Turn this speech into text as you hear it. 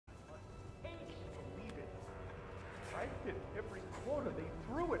quota they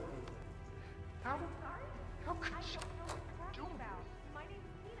threw at me. How could you do about. My name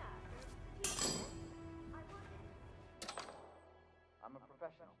is Tina. I'm a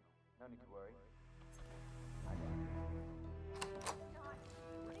professional. No need to worry.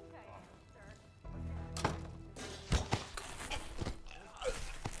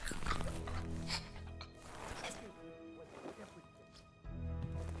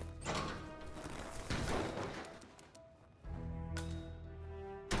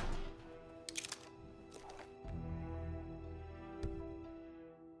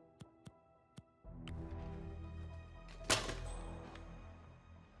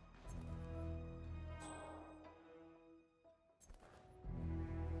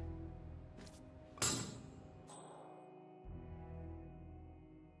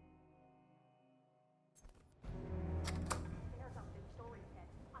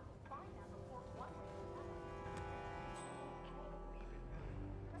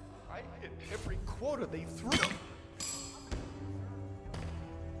 I hit every quota they threw.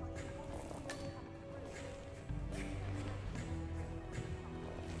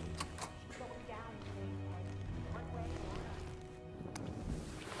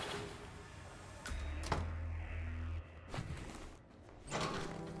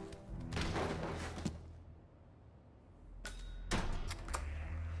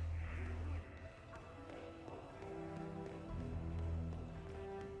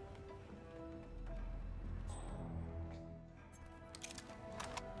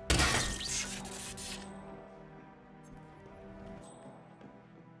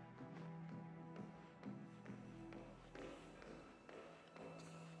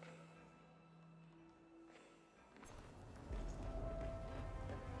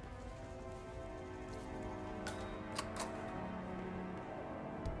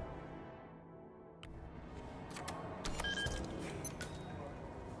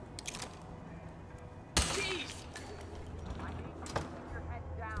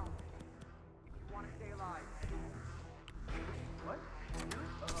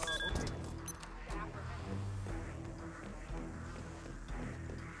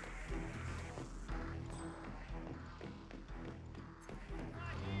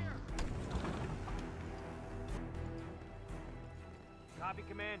 Copy,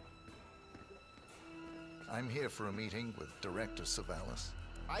 Command. I'm here for a meeting with Director Savalas.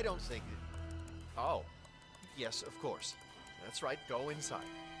 I don't think it... Oh. Yes, of course. That's right, go inside.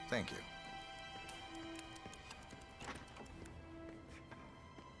 Thank you.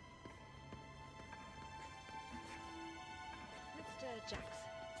 Mr. Jackson,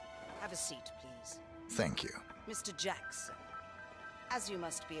 have a seat, please. Thank you. Mr. Jackson, as you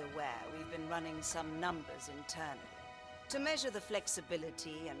must be aware, we've been running some numbers internally to measure the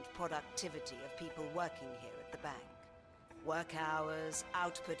flexibility and productivity of people working here at the bank. Work hours,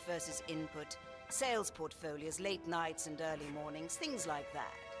 output versus input, sales portfolios, late nights and early mornings, things like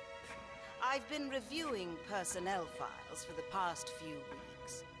that. I've been reviewing personnel files for the past few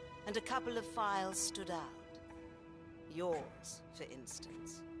weeks, and a couple of files stood out. Yours, for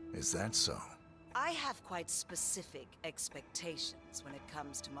instance. Is that so? I have quite specific expectations when it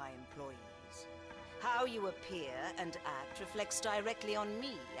comes to my employees. How you appear and act reflects directly on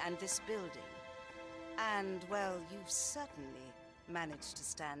me and this building. And, well, you've certainly managed to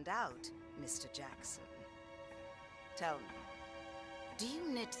stand out, Mr. Jackson. Tell me, do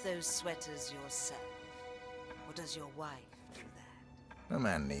you knit those sweaters yourself? Or does your wife do that? A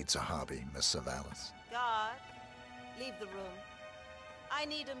man needs a hobby, Miss Savalas. Guard, leave the room. I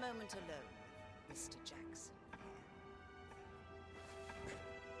need a moment alone with Mr. Jackson here.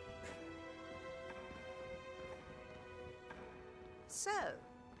 So,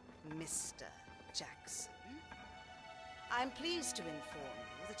 Mr. Jackson, I'm pleased to inform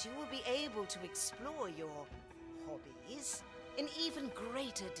you that you will be able to explore your hobbies in even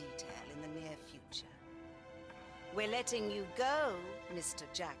greater detail in the near future. We're letting you go, Mr.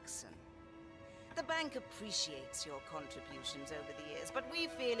 Jackson. The bank appreciates your contributions over the years, but we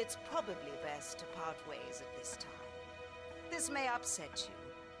feel it's probably best to part ways at this time. This may upset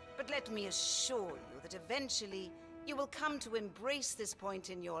you, but let me assure you that eventually you will come to embrace this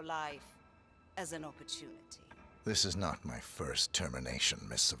point in your life as an opportunity. This is not my first termination,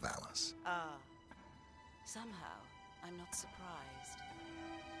 Miss Savalas. Ah, somehow I'm not surprised.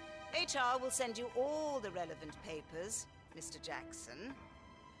 HR will send you all the relevant papers, Mr. Jackson.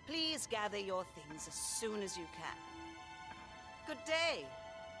 Please gather your things as soon as you can. Good day,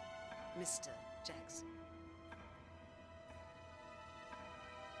 Mr. Jackson.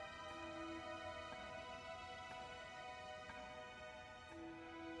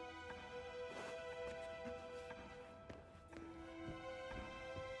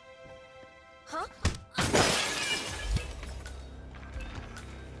 Huh?